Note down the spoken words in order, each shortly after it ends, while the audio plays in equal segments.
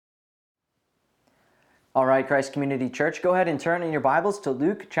All right, Christ Community Church, go ahead and turn in your Bibles to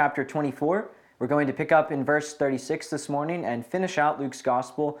Luke chapter 24. We're going to pick up in verse 36 this morning and finish out Luke's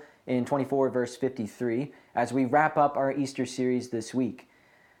Gospel in 24 verse 53 as we wrap up our Easter series this week.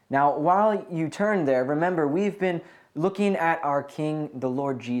 Now, while you turn there, remember we've been looking at our King, the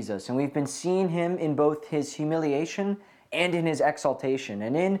Lord Jesus, and we've been seeing Him in both His humiliation and in His exaltation.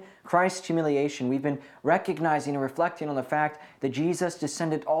 And in Christ's humiliation, we've been recognizing and reflecting on the fact that Jesus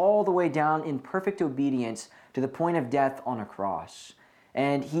descended all the way down in perfect obedience to the point of death on a cross.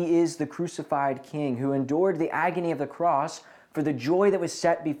 And He is the crucified King who endured the agony of the cross for the joy that was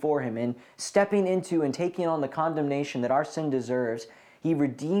set before Him. And stepping into and taking on the condemnation that our sin deserves, He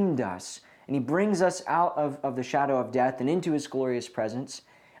redeemed us, and He brings us out of the shadow of death and into His glorious presence.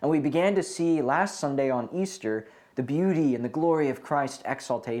 And we began to see last Sunday on Easter the beauty and the glory of Christ's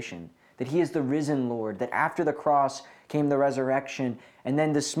exaltation, that He is the risen Lord, that after the cross came the resurrection, and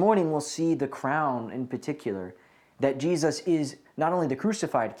then this morning we'll see the crown in particular, that Jesus is not only the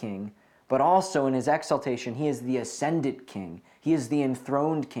crucified King, but also in His exaltation, He is the ascended King. He is the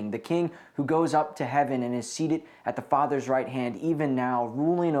enthroned King, the King who goes up to heaven and is seated at the Father's right hand, even now,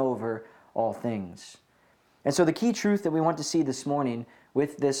 ruling over all things. And so the key truth that we want to see this morning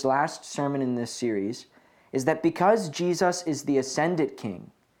with this last sermon in this series is that because Jesus is the ascended King,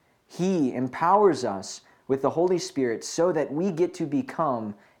 He empowers us with the Holy Spirit so that we get to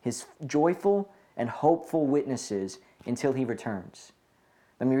become His joyful and hopeful witnesses until He returns.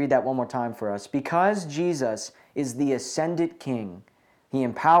 Let me read that one more time for us. Because Jesus is the ascended King, He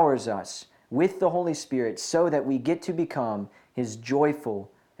empowers us with the Holy Spirit so that we get to become His joyful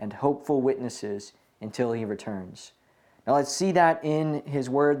and hopeful witnesses until He returns. Now let's see that in His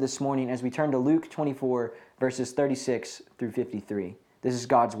Word this morning as we turn to Luke 24, verses 36 through 53. This is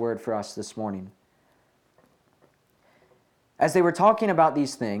God's Word for us this morning. As they were talking about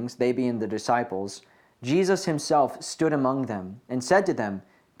these things, they being the disciples, Jesus Himself stood among them and said to them,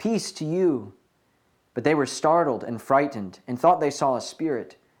 "Peace to you." But they were startled and frightened and thought they saw a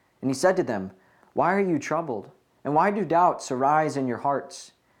spirit. And He said to them, "Why are you troubled? And why do doubts arise in your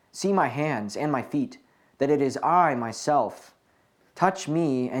hearts? See my hands and my feet, that it is I myself. Touch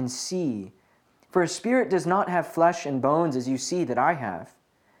me and see. For a spirit does not have flesh and bones as you see that I have."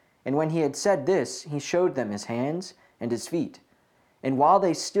 And when He had said this, He showed them His hands and His feet. And while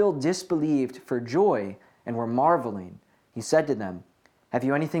they still disbelieved for joy and were marveling, He said to them, "Have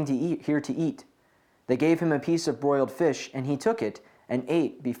you anything to eat here to eat?" They gave Him a piece of broiled fish, and He took it and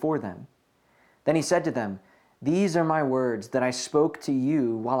ate before them. Then He said to them, "These are my words that I spoke to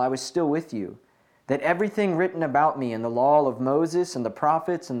you while I was still with you, that everything written about me in the law of Moses and the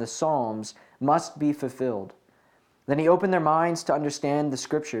prophets and the Psalms must be fulfilled." Then He opened their minds to understand the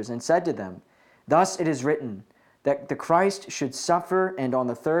Scriptures and said to them, "Thus it is written, that the Christ should suffer and on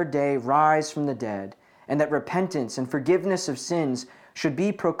the third day rise from the dead, and that repentance and forgiveness of sins should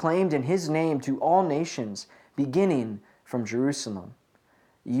be proclaimed in His name to all nations, beginning from Jerusalem.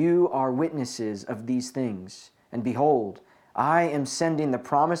 You are witnesses of these things, and behold, I am sending the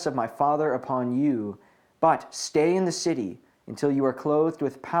promise of my Father upon you, but stay in the city until you are clothed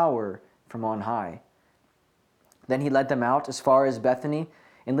with power from on high." Then He led them out as far as Bethany,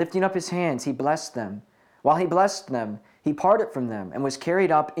 and lifting up His hands, He blessed them. While He blessed them, He parted from them and was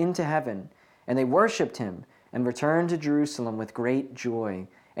carried up into heaven. And they worshipped Him and returned to Jerusalem with great joy,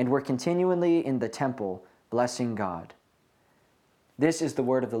 and were continually in the temple blessing God. This is the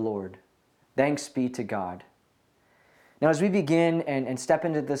word of the Lord. Thanks be to God. Now, as we begin and step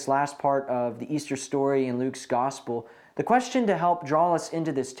into this last part of the Easter story in Luke's Gospel, the question to help draw us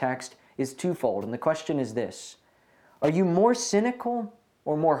into this text is twofold. And the question is this: are you more cynical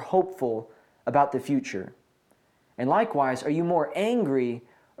or more hopeful about the future? And likewise, are you more angry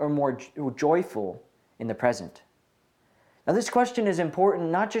or more joyful in the present? Now, this question is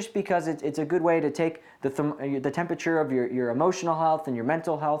important not just because it's a good way to take the temperature of your emotional health and your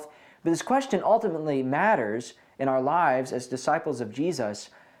mental health, but this question ultimately matters in our lives as disciples of Jesus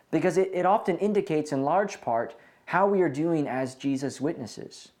because it often indicates in large part how we are doing as Jesus'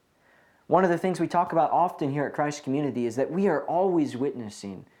 witnesses. One of the things we talk about often here at Christ Community is that we are always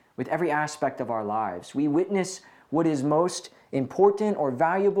witnessing with every aspect of our lives. We witness what is most important or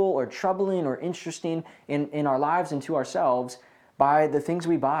valuable or troubling or interesting in our lives and to ourselves by the things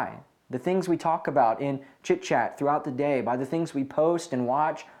we buy, the things we talk about in chit-chat throughout the day, by the things we post and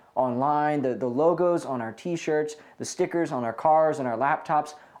watch online, the logos on our t-shirts, the stickers on our cars and our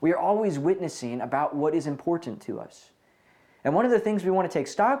laptops. We are always witnessing about what is important to us. And one of the things we want to take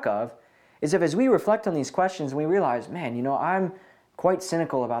stock of is if as we reflect on these questions and we realize, man, I'm quite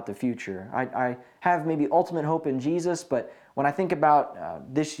cynical about the future. I have maybe ultimate hope in Jesus, but when I think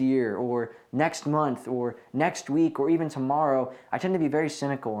about this year or next month or next week or even tomorrow, I tend to be very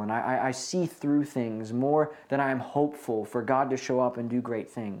cynical, and I see through things more than I am hopeful for God to show up and do great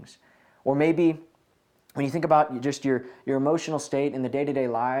things. Or maybe when you think about just your emotional state in the day-to-day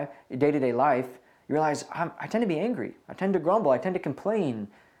life, you realize I tend to be angry. I tend to grumble. I tend to complain.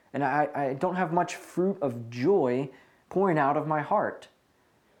 And I don't have much fruit of joy pouring out of my heart.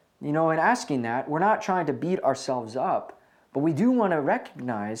 In asking that, we're not trying to beat ourselves up, but we do want to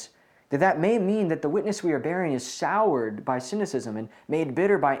recognize that may mean that the witness we are bearing is soured by cynicism and made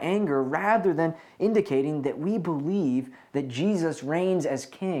bitter by anger, rather than indicating that we believe that Jesus reigns as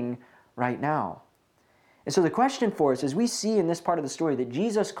king right now. And so the question for us, as we see in this part of the story that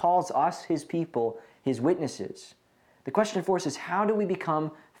Jesus calls us, his people, his witnesses, the question for us is, how do we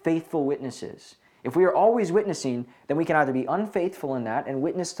become faithful witnesses? If we are always witnessing, then we can either be unfaithful in that and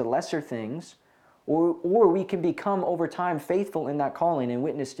witness to lesser things, or we can become over time faithful in that calling and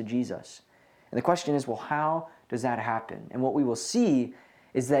witness to Jesus. And the question is, well, how does that happen? And what we will see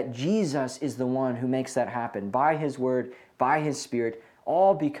is that Jesus is the one who makes that happen by his word, by his Spirit,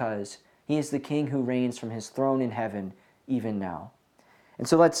 all because he is the King who reigns from his throne in heaven even now. And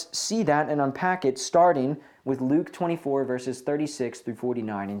so let's see that and unpack it, starting with Luke 24, verses 36 through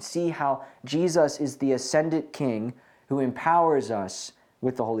 49, and see how Jesus is the ascended King who empowers us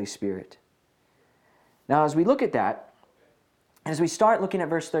with the Holy Spirit. Now, as we look at that, as we start looking at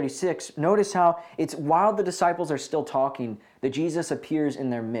verse 36, notice how it's while the disciples are still talking that Jesus appears in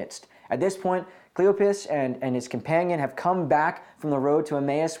their midst. At this point, Cleopas and his companion have come back from the road to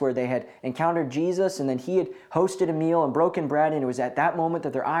Emmaus, where they had encountered Jesus, and then he had hosted a meal and broken bread, and it was at that moment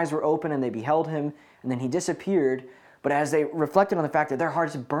that their eyes were open and they beheld him, and then he disappeared. But as they reflected on the fact that their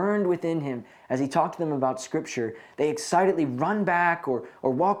hearts burned within him as he talked to them about Scripture, they excitedly run back or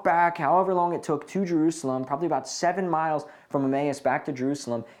walk back, however long it took, to Jerusalem, probably about 7 miles from Emmaus back to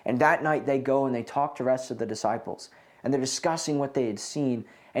Jerusalem, and that night they go and they talk to the rest of the disciples, and they're discussing what they had seen.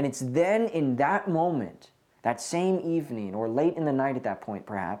 And it's then in that moment, that same evening, or late in the night at that point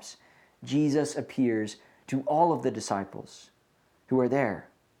perhaps, Jesus appears to all of the disciples who are there.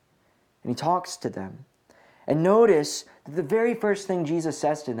 And he talks to them. And notice that the very first thing Jesus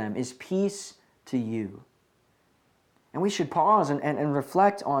says to them is, "Peace to you." And we should pause and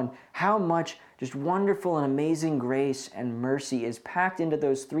reflect on how much just wonderful and amazing grace and mercy is packed into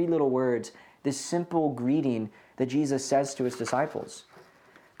those 3 little words, this simple greeting that Jesus says to his disciples.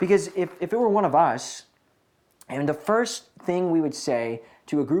 Because if it were one of us, and the first thing we would say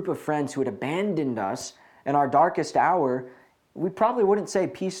to a group of friends who had abandoned us in our darkest hour, we probably wouldn't say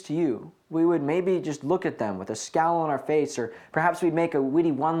peace to you. We would maybe just look at them with a scowl on our face, or perhaps we'd make a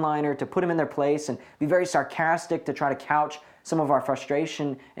witty one-liner to put them in their place and be very sarcastic to try to couch some of our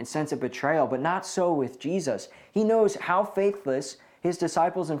frustration and sense of betrayal. But not so with Jesus. He knows how faithless his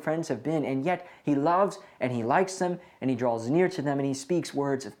disciples and friends have been, and yet he loves and he likes them, and he draws near to them, and he speaks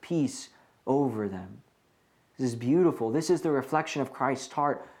words of peace over them. This is beautiful. This is the reflection of Christ's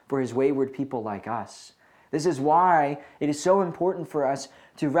heart for his wayward people like us. This is why it is so important for us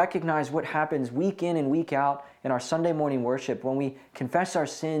to recognize what happens week in and week out in our Sunday morning worship when we confess our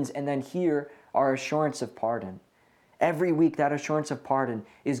sins and then hear our assurance of pardon. Every week, that assurance of pardon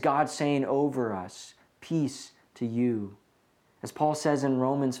is God saying over us, "Peace to you." As Paul says in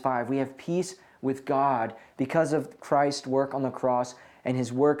Romans 5, we have peace with God because of Christ's work on the cross and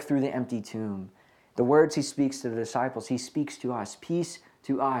his work through the empty tomb. The words he speaks to the disciples, he speaks to us. Peace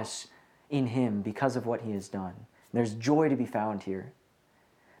to us in him because of what he has done. And there's joy to be found here.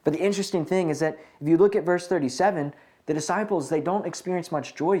 But the interesting thing is that if you look at verse 37, the disciples, they don't experience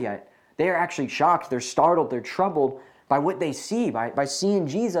much joy yet. They are actually shocked, they're startled, they're troubled by what they see, by seeing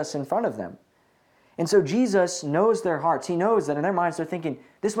Jesus in front of them. And so Jesus knows their hearts. He knows that in their minds they're thinking,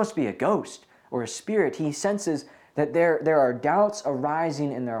 this must be a ghost or a spirit. He senses that there are doubts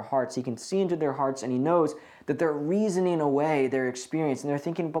arising in their hearts. He can see into their hearts, and he knows that they're reasoning away their experience. And they're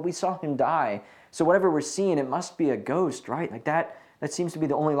thinking, but we saw him die. So whatever we're seeing, it must be a ghost, right? Like that seems to be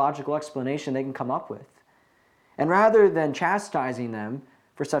the only logical explanation they can come up with. And rather than chastising them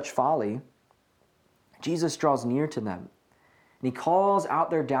for such folly, Jesus draws near to them. And he calls out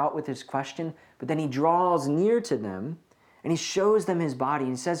their doubt with his question, but then he draws near to them and he shows them his body.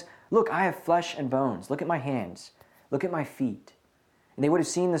 And he says, look, I have flesh and bones. Look at my hands. Look at my feet. And they would have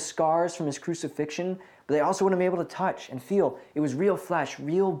seen the scars from his crucifixion, but they also would have been able to touch and feel it was real flesh,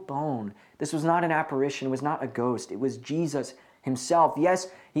 real bone. This was not an apparition. It was not a ghost. It was Jesus himself. Yes,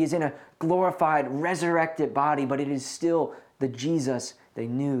 he is in a glorified, resurrected body, but it is still the Jesus they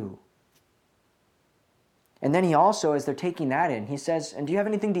knew. And then he also, as they're taking that in, he says, and do you have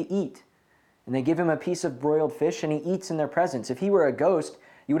anything to eat? And they give him a piece of broiled fish, and he eats in their presence. If he were a ghost,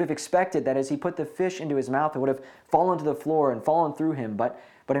 you would have expected that as he put the fish into his mouth, it would have fallen to the floor and fallen through him. But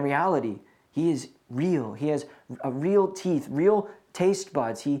in reality, he is real. He has real teeth, real taste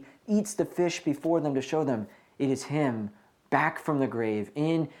buds. He eats the fish before them to show them it is him back from the grave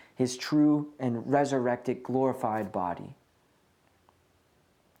in his true and resurrected, glorified body.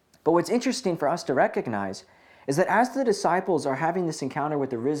 But what's interesting for us to recognize is that as the disciples are having this encounter with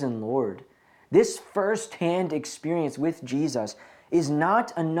the risen Lord, this first-hand experience with Jesus is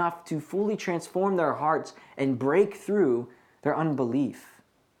not enough to fully transform their hearts and break through their unbelief.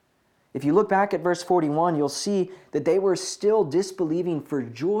 If you look back at verse 41, you'll see that they were still disbelieving for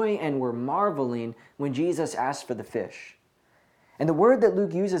joy and were marveling when Jesus asked for the fish. And the word that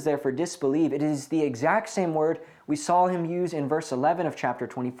Luke uses there for disbelieve, it is the exact same word we saw him use in verse 11 of chapter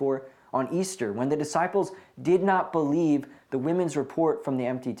 24 on Easter, when the disciples did not believe the women's report from the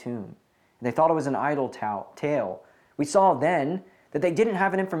empty tomb. They thought it was an idle tale. We saw then that they didn't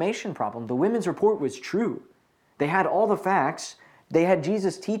have an information problem. The women's report was true. They had all the facts. They had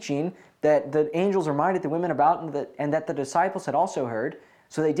Jesus teaching that the angels reminded the women about and that the disciples had also heard.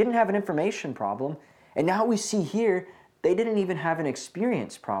 So they didn't have an information problem. And now we see here, they didn't even have an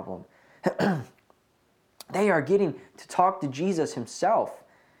experience problem. They are getting to talk to Jesus himself.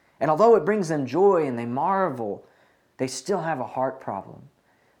 And although it brings them joy and they marvel, they still have a heart problem.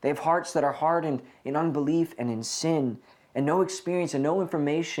 They have hearts that are hardened in unbelief and in sin, and no experience and no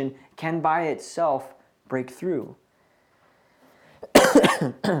information can by itself break through.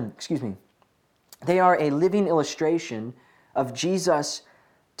 Excuse me. They are a living illustration of Jesus'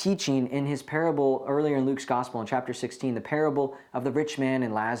 teaching in his parable earlier in Luke's Gospel in chapter 16, the parable of the rich man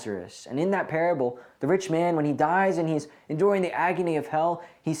and Lazarus. And in that parable, the rich man, when he dies and he's enduring the agony of hell,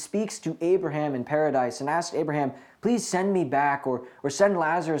 he speaks to Abraham in paradise and asks Abraham, please send me back or send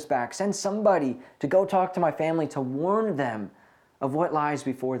Lazarus back. Send somebody to go talk to my family to warn them of what lies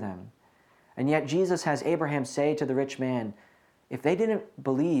before them. And yet Jesus has Abraham say to the rich man, if they didn't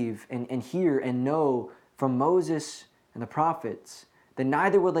believe and hear and know from Moses and the prophets, then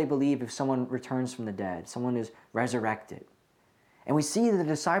neither will they believe if someone returns from the dead, someone is resurrected. And we see the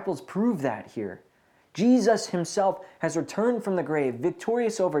disciples prove that here. Jesus himself has returned from the grave,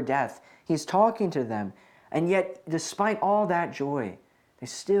 victorious over death. He's talking to them. And yet, despite all that joy, they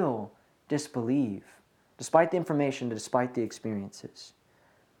still disbelieve, despite the information, despite the experiences.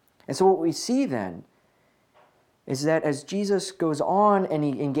 And so what we see then is that as Jesus goes on and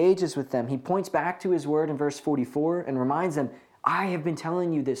he engages with them, he points back to his word in verse 44 and reminds them, I have been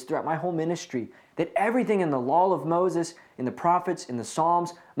telling you this throughout my whole ministry, that everything in the law of Moses, in the prophets, in the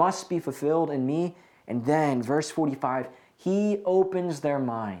Psalms, must be fulfilled in me. And then, verse 45, he opens their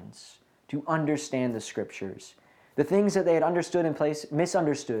minds to understand the Scriptures. The things that they had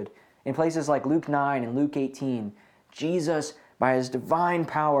misunderstood in places like Luke 9 and Luke 18, Jesus, by his divine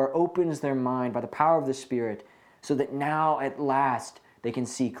power, opens their mind by the power of the Spirit so that now at last they can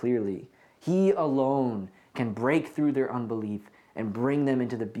see clearly. He alone can break through their unbelief and bring them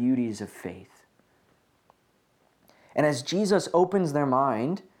into the beauties of faith. And as Jesus opens their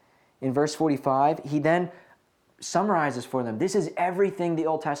mind, in verse 45, he then summarizes for them. This is everything the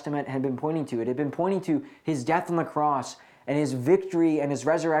Old Testament had been pointing to. It had been pointing to his death on the cross and his victory and his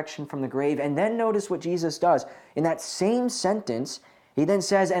resurrection from the grave. And then notice what Jesus does. In that same sentence, he then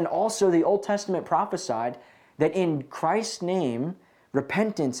says, and also the Old Testament prophesied that in Christ's name,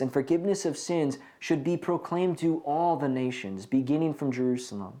 repentance and forgiveness of sins should be proclaimed to all the nations, beginning from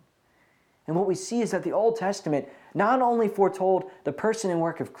Jerusalem. And what we see is that the Old Testament not only foretold the person and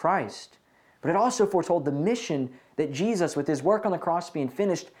work of Christ, but it also foretold the mission that Jesus, with his work on the cross being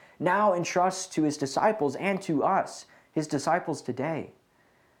finished, now entrusts to his disciples and to us, his disciples today.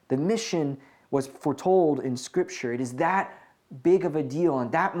 The mission was foretold in Scripture. It is that big of a deal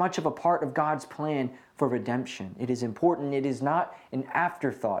and that much of a part of God's plan for redemption. It is important. It is not an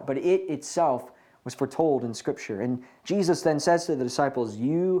afterthought, but it itself was foretold in Scripture. And Jesus then says to the disciples,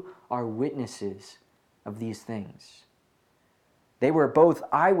 you are witnesses of these things. They were both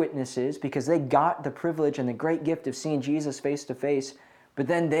eyewitnesses because they got the privilege and the great gift of seeing Jesus face to face, but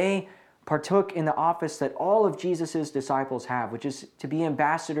then they partook in the office that all of Jesus' disciples have, which is to be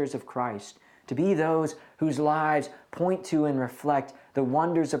ambassadors of Christ, to be those whose lives point to and reflect the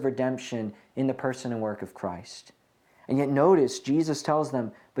wonders of redemption in the person and work of Christ. And yet notice, Jesus tells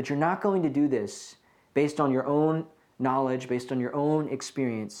them, but you're not going to do this based on your own knowledge, based on your own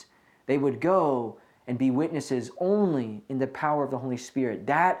experience. They would go and be witnesses only in the power of the Holy Spirit.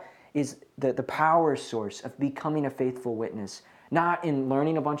 That is the power source of becoming a faithful witness. Not in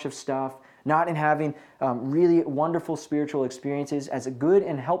learning a bunch of stuff, not in having really wonderful spiritual experiences, as good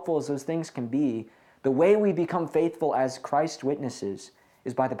and helpful as those things can be. The way we become faithful as Christ witnesses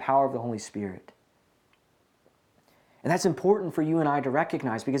is by the power of the Holy Spirit. And that's important for you and I to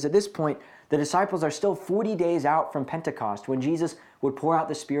recognize, because at this point, the disciples are still 40 days out from Pentecost, when Jesus would pour out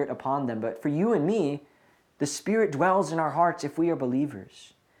the Spirit upon them. But for you and me, the Spirit dwells in our hearts if we are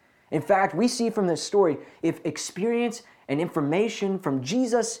believers. In fact, we see from this story, if experience and information from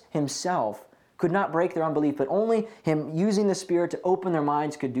Jesus himself could not break their unbelief, but only him using the Spirit to open their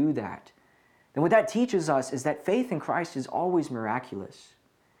minds could do that, then what that teaches us is that faith in Christ is always miraculous.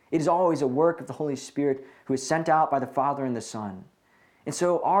 It is always a work of the Holy Spirit who is sent out by the Father and the Son. And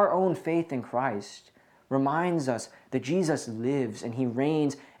so our own faith in Christ reminds us that Jesus lives and he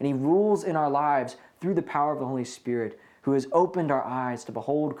reigns and he rules in our lives through the power of the Holy Spirit, who has opened our eyes to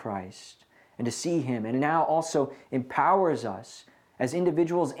behold Christ and to see him, and now also empowers us as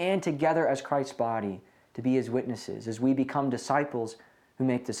individuals and together as Christ's body to be his witnesses as we become disciples who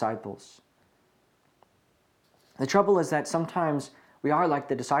make disciples. The trouble is that sometimes we are like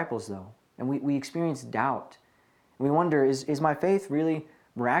the disciples, though, and we experience doubt. And we wonder, is my faith really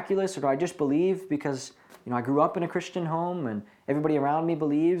miraculous, or do I just believe because I grew up in a Christian home and everybody around me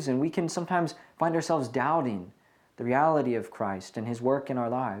believes? And we can sometimes find ourselves doubting the reality of Christ and his work in our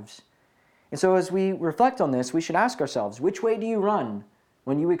lives. And so as we reflect on this, we should ask ourselves, which way do you run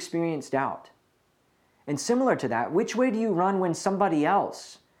when you experience doubt? And similar to that, which way do you run when somebody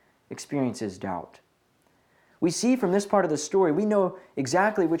else experiences doubt? We see from this part of the story, we know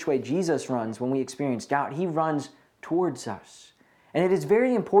exactly which way Jesus runs when we experience doubt. He runs towards us. And it is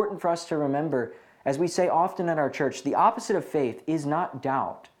very important for us to remember, as we say often at our church, the opposite of faith is not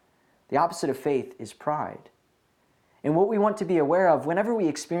doubt. The opposite of faith is pride. And what we want to be aware of whenever we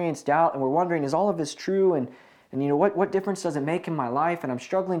experience doubt and we're wondering, is all of this true? And what difference does it make in my life? And I'm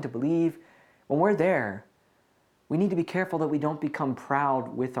struggling to believe. When we're there, we need to be careful that we don't become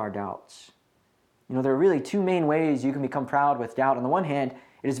proud with our doubts. There are really two main ways you can become proud with doubt. On the one hand,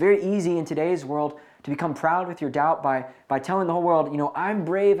 it is very easy in today's world to become proud with your doubt by telling the whole world, I'm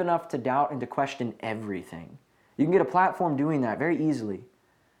brave enough to doubt and to question everything. You can get a platform doing that very easily.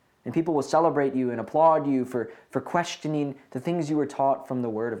 And people will celebrate you and applaud you for questioning the things you were taught from the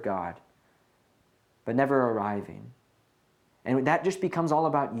Word of God, but never arriving. And that just becomes all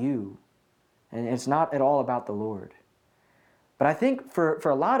about you. And it's not at all about the Lord. But I think for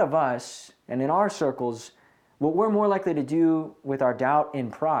a lot of us, and in our circles, what we're more likely to do with our doubt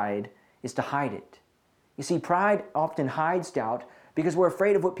and pride is to hide it. You see, pride often hides doubt because we're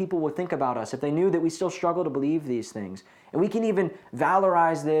afraid of what people will think about us if they knew that we still struggle to believe these things. And we can even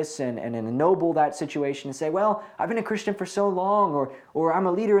valorize this and ennoble that situation and say, well, I've been a Christian for so long, or I'm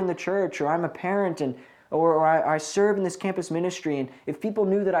a leader in the church, or I'm a parent, or I serve in this campus ministry, and if people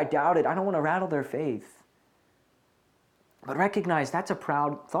knew that I doubted, I don't want to rattle their faith. But recognize that's a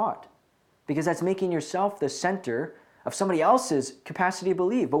proud thought, because that's making yourself the center of somebody else's capacity to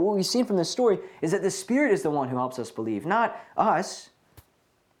believe. But what we've seen from this story is that the Spirit is the one who helps us believe, not us.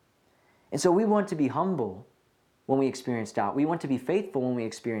 And so we want to be humble when we experience doubt. We want to be faithful when we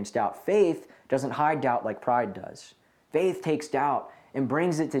experience doubt. Faith doesn't hide doubt like pride does. Faith takes doubt and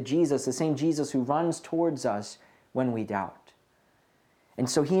brings it to Jesus, the same Jesus who runs towards us when we doubt. And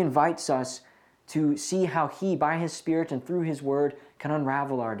so he invites us to see how he, by his Spirit and through his word, can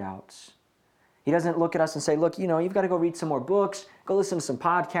unravel our doubts. He doesn't look at us and say, look, you've got to go read some more books, go listen to some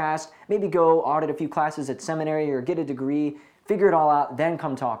podcasts, maybe go audit a few classes at seminary or get a degree, figure it all out, then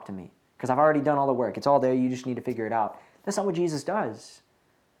come talk to me, because I've already done all the work. It's all there, you just need to figure it out. That's not what Jesus does.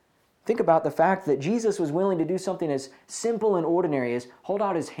 Think about the fact that Jesus was willing to do something as simple and ordinary as hold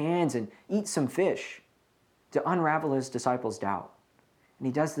out his hands and eat some fish to unravel his disciples' doubt. And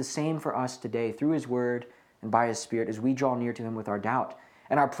he does the same for us today through his word and by his Spirit as we draw near to him with our doubt.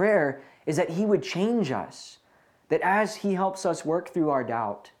 And our prayer is that he would change us, that as he helps us work through our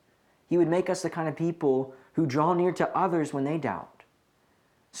doubt, he would make us the kind of people who draw near to others when they doubt.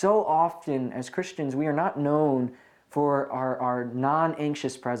 So often as Christians, we are not known for our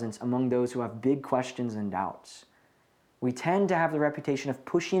non-anxious presence among those who have big questions and doubts. We tend to have the reputation of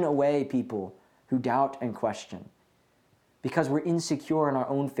pushing away people who doubt and question, because we're insecure in our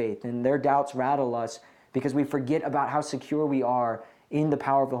own faith, and their doubts rattle us because we forget about how secure we are in the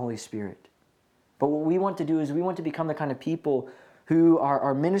power of the Holy Spirit. But what we want to do is we want to become the kind of people who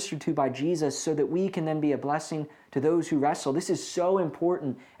are ministered to by Jesus so that we can then be a blessing to those who wrestle. This is so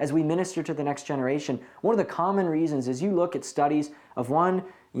important as we minister to the next generation. One of the common reasons, as you look at studies of one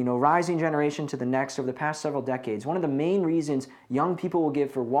rising generation to the next over the past several decades, one of the main reasons young people will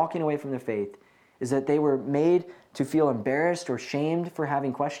give for walking away from the faith is that they were made to feel embarrassed or shamed for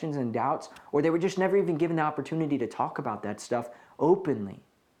having questions and doubts, or they were just never even given the opportunity to talk about that stuff openly.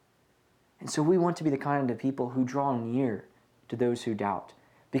 And so we want to be the kind of people who draw near to those who doubt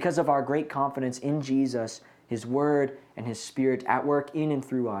because of our great confidence in Jesus, His Word, and His Spirit at work in and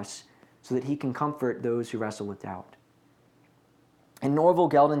through us so that He can comfort those who wrestle with doubt. And Norval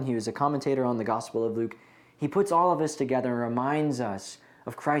Geldenhuys, a commentator on the Gospel of Luke, he puts all of this together and reminds us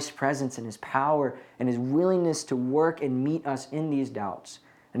of Christ's presence and His power and His willingness to work and meet us in these doubts.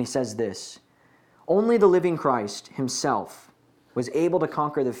 And he says this, "Only the living Christ Himself was able to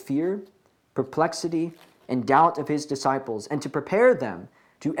conquer the fear, perplexity, and doubt of His disciples and to prepare them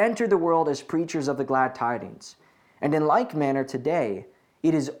to enter the world as preachers of the glad tidings. And in like manner today,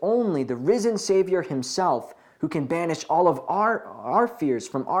 it is only the risen Savior Himself who can banish all of our fears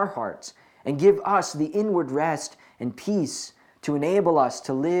from our hearts and give us the inward rest and peace to enable us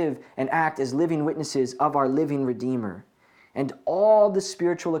to live and act as living witnesses of our living Redeemer. And all the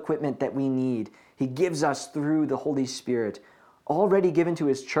spiritual equipment that we need, He gives us through the Holy Spirit, already given to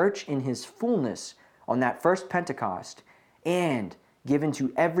His church in His fullness on that first Pentecost, and given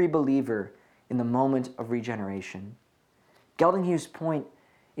to every believer in the moment of regeneration." Geldenhuys' point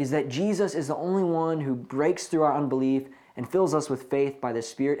is that Jesus is the only one who breaks through our unbelief and fills us with faith by the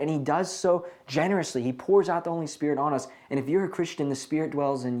Spirit, and He does so generously. He pours out the Holy Spirit on us, and if you're a Christian, the Spirit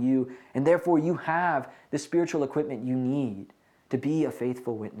dwells in you, and therefore you have the spiritual equipment you need to be a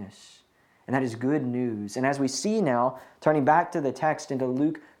faithful witness. And that is good news. And as we see now, turning back to the text into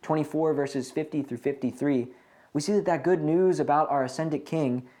Luke 24, verses 50 through 53, we see that good news about our ascended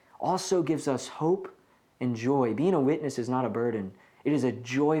King also gives us hope and joy. Being a witness is not a burden. It is a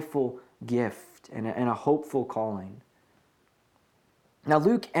joyful gift and a hopeful calling. Now,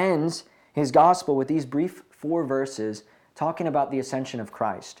 Luke ends his gospel with these brief 4 verses talking about the ascension of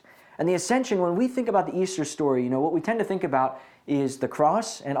Christ. And the ascension, when we think about the Easter story, what we tend to think about is the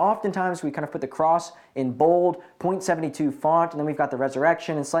cross. And oftentimes we kind of put the cross in bold, .72 font, and then we've got the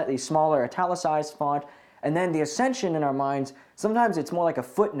resurrection in slightly smaller, italicized font. And then the ascension in our minds, sometimes it's more like a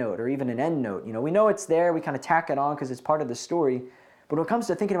footnote or even an endnote. We know it's there, we kind of tack it on because it's part of the story. But when it comes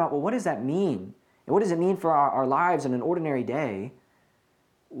to thinking about, what does that mean? And what does it mean for our lives in an ordinary day?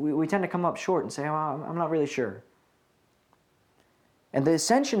 We tend to come up short and say, I'm not really sure. And the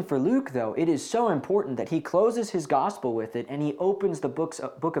ascension for Luke, though, it is so important that he closes his gospel with it, and he opens the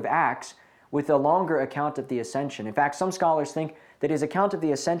book of Acts with a longer account of the ascension. In fact, some scholars think that his account of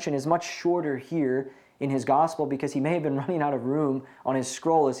the ascension is much shorter here in his gospel because he may have been running out of room on his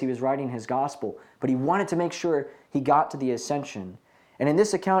scroll as he was writing his gospel. But he wanted to make sure he got to the ascension. And in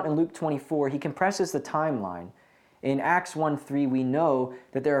this account in Luke 24, he compresses the timeline. In Acts 1:3, we know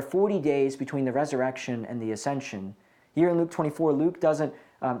that there are 40 days between the resurrection and the ascension. Here in Luke 24, Luke doesn't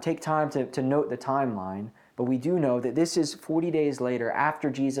take time to note the timeline, but we do know that this is 40 days later after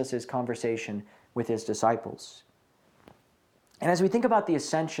Jesus' conversation with his disciples. And as we think about the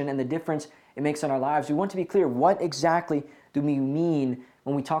ascension and the difference it makes in our lives, we want to be clear, what exactly do we mean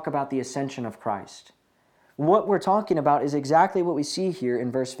when we talk about the ascension of Christ? What we're talking about is exactly what we see here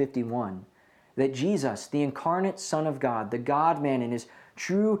in verse 51. That Jesus, the incarnate Son of God, the God-man in his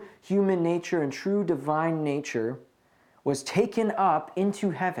true human nature and true divine nature, was taken up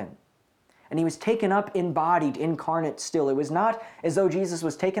into heaven. And he was taken up embodied, incarnate still. It was not as though Jesus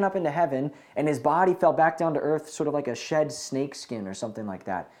was taken up into heaven and his body fell back down to earth sort of like a shed snakeskin or something like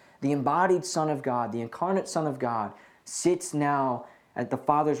that. The embodied Son of God, the incarnate Son of God, sits now at the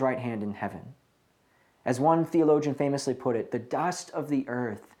Father's right hand in heaven. As one theologian famously put it, the dust of the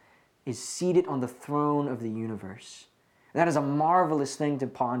earth is seated on the throne of the universe. And that is a marvelous thing to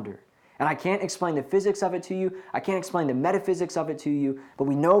ponder. And I can't explain the physics of it to you. I can't explain the metaphysics of it to you. But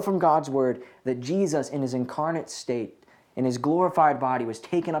we know from God's word that Jesus in his incarnate state, in his glorified body, was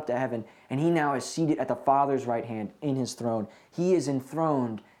taken up to heaven. And he now is seated at the Father's right hand in his throne. He is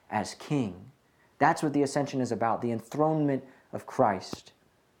enthroned as king. That's what the ascension is about, the enthronement of Christ.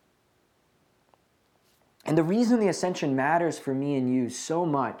 And the reason the ascension matters for me and you so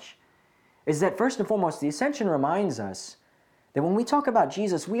much is that first and foremost, the ascension reminds us that when we talk about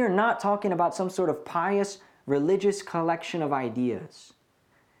Jesus, we are not talking about some sort of pious, religious collection of ideas.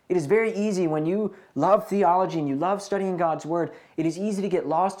 It is very easy when you love theology and you love studying God's Word, it is easy to get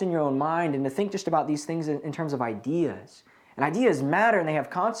lost in your own mind and to think just about these things in terms of ideas. And ideas matter and they have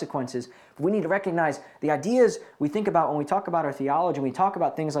consequences, but we need to recognize the ideas we think about when we talk about our theology, when we talk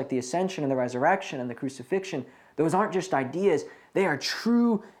about things like the ascension and the resurrection and the crucifixion, those aren't just ideas, they are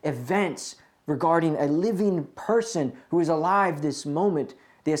true events regarding a living person who is alive this moment.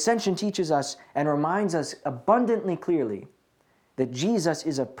 The ascension teaches us and reminds us abundantly clearly that Jesus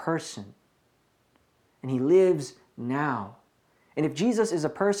is a person. and he lives now. And if Jesus is a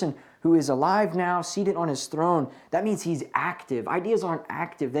person who is alive now, seated on his throne, that means he's active. Ideas aren't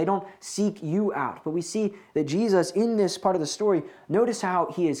active. They don't seek you out. But we see that Jesus, in this part of the story, notice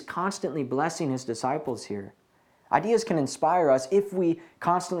how he is constantly blessing his disciples here. Ideas can inspire us if we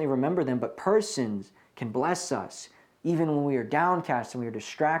constantly remember them, but persons can bless us even when we are downcast and we are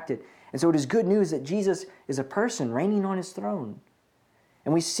distracted. And so it is good news that Jesus is a person reigning on his throne.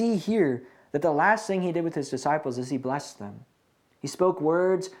 And we see here that the last thing he did with his disciples is he blessed them. He spoke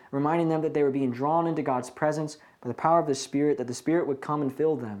words reminding them that they were being drawn into God's presence by the power of the Spirit, that the Spirit would come and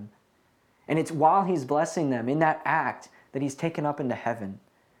fill them. And it's while he's blessing them in that act that he's taken up into heaven.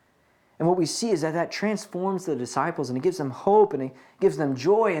 And what we see is that transforms the disciples, and it gives them hope, and it gives them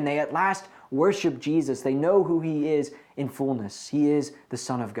joy, and they at last worship Jesus. They know who he is in fullness. He is the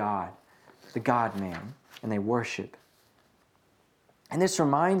Son of God, the God-man, and they worship. And this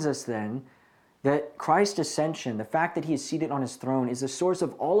reminds us then that Christ's ascension, the fact that he is seated on his throne, is the source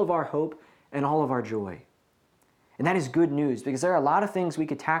of all of our hope and all of our joy. And that is good news, because there are a lot of things we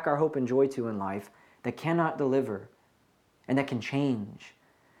could tack our hope and joy to in life that cannot deliver and that can change.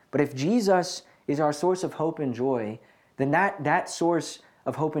 But if Jesus is our source of hope and joy, then that source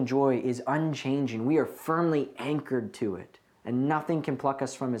of hope and joy is unchanging. We are firmly anchored to it, and nothing can pluck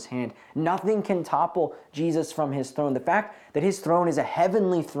us from his hand. Nothing can topple Jesus from his throne. The fact that his throne is a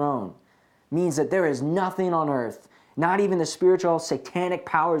heavenly throne means that there is nothing on earth, not even the spiritual satanic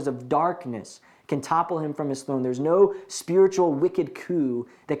powers of darkness, can topple him from his throne. There's no spiritual wicked coup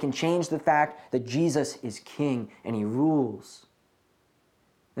that can change the fact that Jesus is king and he rules.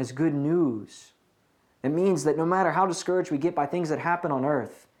 That's good news. It means that no matter how discouraged we get by things that happen on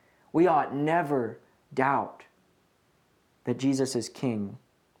earth, we ought never doubt that Jesus is king.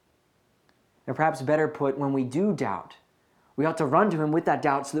 Or perhaps better put, when we do doubt, we ought to run to him with that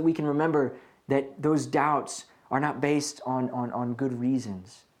doubt so that we can remember that those doubts are not based on good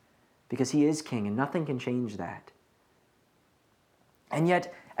reasons, because he is king and nothing can change that. And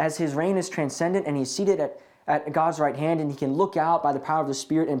yet, as his reign is transcendent and he's seated at God's right hand and he can look out by the power of the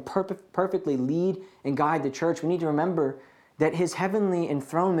Spirit and perfectly lead and guide the church, we need to remember that his heavenly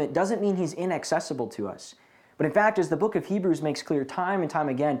enthronement doesn't mean he's inaccessible to us. But in fact, as the book of Hebrews makes clear time and time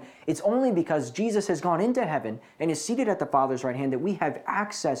again, it's only because Jesus has gone into heaven and is seated at the Father's right hand that we have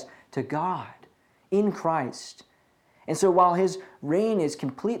access to God in Christ. And so while his reign is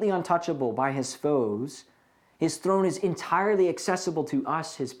completely untouchable by his foes, his throne is entirely accessible to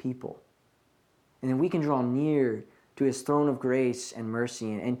us, his people. And then we can draw near to his throne of grace and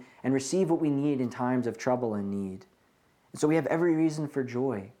mercy and receive what we need in times of trouble and need. And so we have every reason for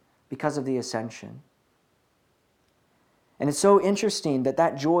joy because of the ascension. And it's so interesting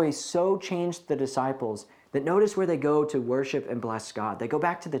that joy so changed the disciples that notice where they go to worship and bless God. They go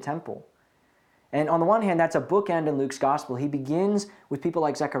back to the temple. And on the one hand, that's a bookend in Luke's gospel. He begins with people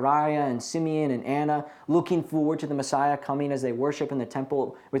like Zechariah and Simeon and Anna looking forward to the Messiah coming as they worship in the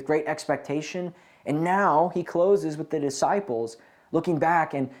temple with great expectation. And now he closes with the disciples looking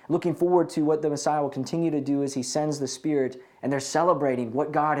back and looking forward to what the Messiah will continue to do as he sends the Spirit. And they're celebrating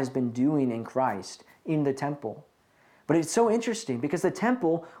what God has been doing in Christ in the temple. But it's so interesting because the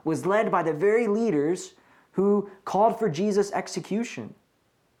temple was led by the very leaders who called for Jesus' execution.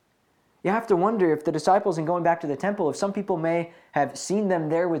 You have to wonder if the disciples, in going back to the temple, if some people may have seen them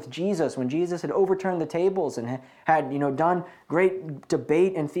there with Jesus when Jesus had overturned the tables and had done great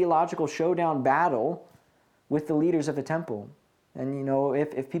debate and theological showdown battle with the leaders of the temple. And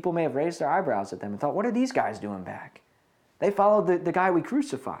if people may have raised their eyebrows at them and thought, what are these guys doing back? They followed the guy we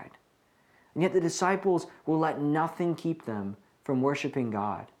crucified. And yet the disciples will let nothing keep them from worshiping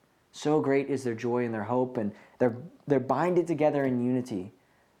God. So great is their joy and their hope, and they're binded together in unity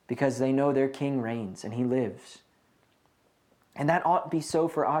because they know their King reigns and he lives. And that ought to be so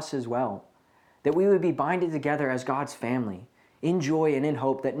for us as well, that we would be binded together as God's family in joy and in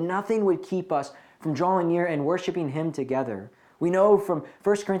hope, that nothing would keep us from drawing near and worshiping him together. We know from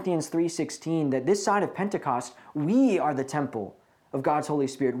 1 Corinthians 3:16 that this side of Pentecost, we are the temple of God's Holy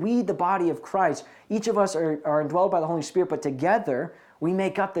Spirit. We, the body of Christ, each of us are indwelled by the Holy Spirit, but together we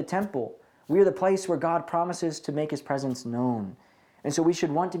make up the temple. We are the place where God promises to make his presence known. And so we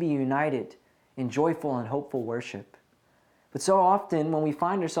should want to be united in joyful and hopeful worship. But so often when we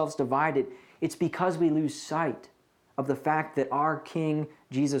find ourselves divided, it's because we lose sight of the fact that our King,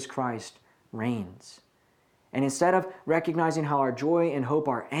 Jesus Christ, reigns. And instead of recognizing how our joy and hope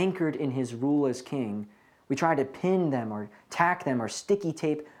are anchored in his rule as King, we try to pin them or tack them or sticky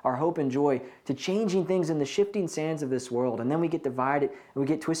tape our hope and joy to changing things in the shifting sands of this world. And then we get divided and we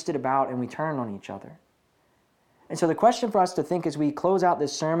get twisted about and we turn on each other. And so the question for us to think as we close out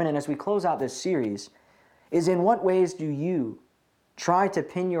this sermon and as we close out this series is in what ways do you try to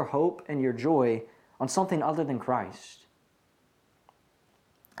pin your hope and your joy on something other than Christ?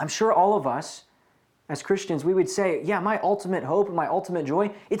 I'm sure all of us, as Christians, we would say, yeah, my ultimate hope and my ultimate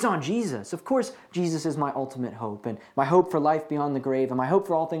joy, it's on Jesus. Of course, Jesus is my ultimate hope, and my hope for life beyond the grave, and my hope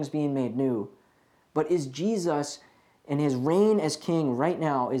for all things being made new. But is Jesus and his reign as king right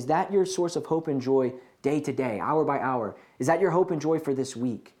now, is that your source of hope and joy day to day, hour by hour? Is that your hope and joy for this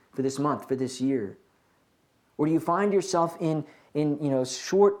week, for this month, for this year? Or do you find yourself in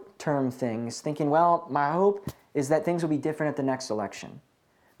short-term things, thinking, well, my hope is that things will be different at the next election.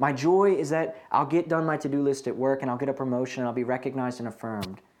 My joy is that I'll get done my to-do list at work and I'll get a promotion and I'll be recognized and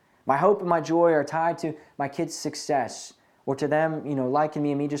affirmed. My hope and my joy are tied to my kids' success or to them, liking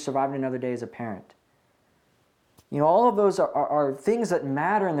me and me just surviving another day as a parent. All of those are things that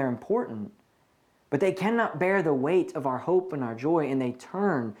matter and they're important, but they cannot bear the weight of our hope and our joy, and they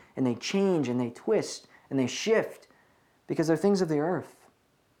turn and they change and they twist and they shift because they're things of the earth.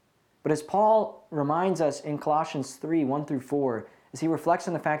 But as Paul reminds us in Colossians 3, 1 through 4, as he reflects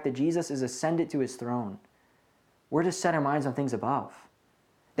on the fact that Jesus is ascended to his throne, we're to set our minds on things above.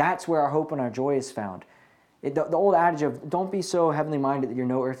 That's where our hope and our joy is found. The old adage of don't be so heavenly minded that you're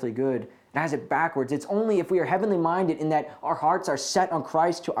no earthly good, it has it backwards. It's only if we are heavenly minded in that our hearts are set on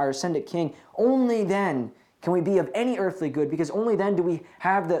Christ, to our ascended King, only then can we be of any earthly good, because only then do we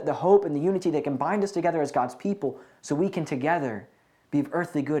have the hope and the unity that can bind us together as God's people so we can together be of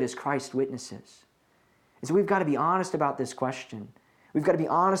earthly good as Christ's witnesses. And so we've got to be honest about this question. We've got to be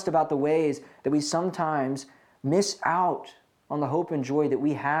honest about the ways that we sometimes miss out on the hope and joy that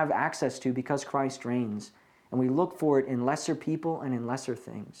we have access to because Christ reigns, and we look for it in lesser people and in lesser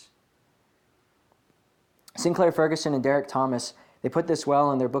things. Sinclair Ferguson and Derek Thomas, they put this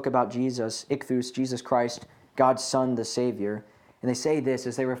well in their book about Jesus, Ichthus, Jesus Christ, God's Son, the Savior. And they say this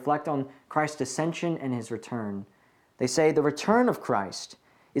as they reflect on Christ's ascension and his return. They say, the return of Christ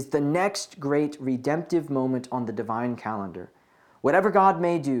is the next great redemptive moment on the divine calendar. Whatever God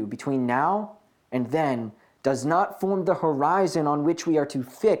may do between now and then does not form the horizon on which we are to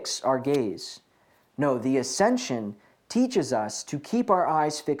fix our gaze. No, the ascension teaches us to keep our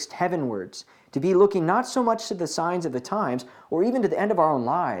eyes fixed heavenwards, to be looking not so much to the signs of the times or even to the end of our own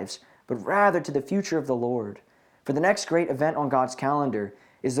lives, but rather to the future of the Lord. For the next great event on God's calendar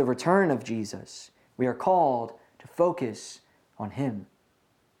is the return of Jesus. We are called to focus on him.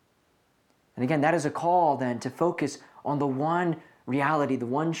 And again, that is a call then to focus on the one reality, the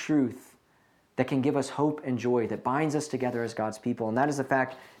one truth that can give us hope and joy, that binds us together as God's people. And that is the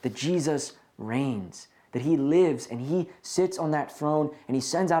fact that Jesus reigns, that he lives and he sits on that throne and he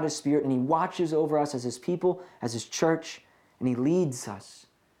sends out his Spirit and he watches over us as his people, as his church, and he leads us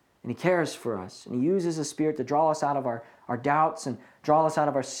and he cares for us. And he uses his Spirit to draw us out of our doubts and draw us out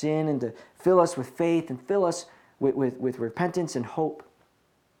of our sin and to fill us with faith and fill us with repentance and hope.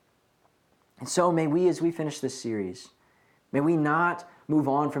 And so may we, as we finish this series, may we not move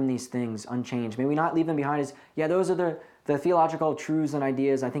on from these things unchanged. May we not leave them behind as, those are the theological truths and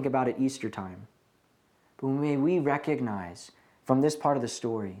ideas I think about at Easter time. But may we recognize from this part of the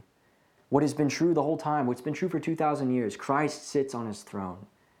story what has been true the whole time, what's been true for 2,000 years. Christ sits on his throne.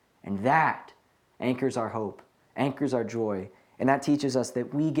 And that anchors our hope, anchors our joy. And that teaches us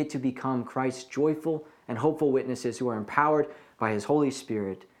that we get to become Christ's joyful and hopeful witnesses who are empowered by his Holy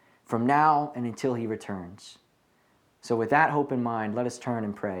Spirit from now and until he returns. So with that hope in mind, let us turn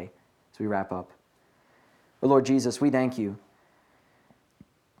and pray as we wrap up. But Lord Jesus, we thank you.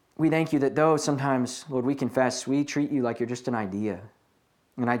 We thank you that though sometimes, Lord, we confess, we treat you like you're just an idea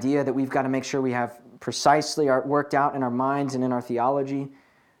that we've got to make sure we have precisely worked out in our minds and in our theology,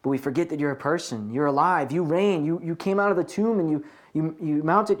 but we forget that you're a person, you're alive, you reign, you came out of the tomb and you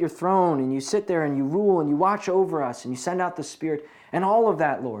mount at your throne and you sit there and you rule and you watch over us and you send out the Spirit, and all of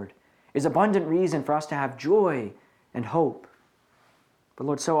that, Lord, is abundant reason for us to have joy and hope. But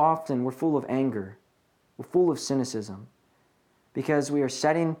Lord, so often we're full of anger, we're full of cynicism, because we are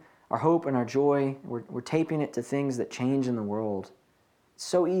setting our hope and our joy, we're taping it to things that change in the world. It's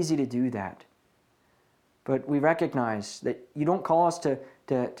so easy to do that. But we recognize that you don't call us to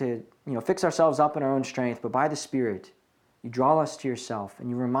fix ourselves up in our own strength, but by the Spirit, you draw us to yourself and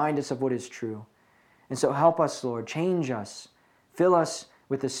you remind us of what is true. And so help us, Lord, change us, fill us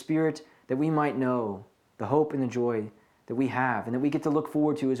with the Spirit that we might know the hope and the joy that we have and that we get to look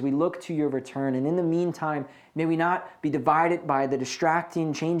forward to as we look to your return. And in the meantime, may we not be divided by the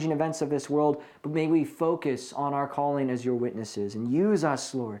distracting, changing events of this world, but may we focus on our calling as your witnesses and use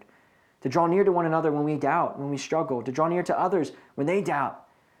us, Lord, to draw near to one another when we doubt, when we struggle, to draw near to others when they doubt,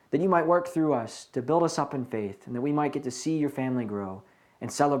 that you might work through us to build us up in faith and that we might get to see your family grow and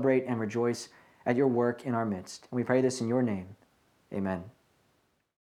celebrate and rejoice at your work in our midst. And we pray this in your name. Amen.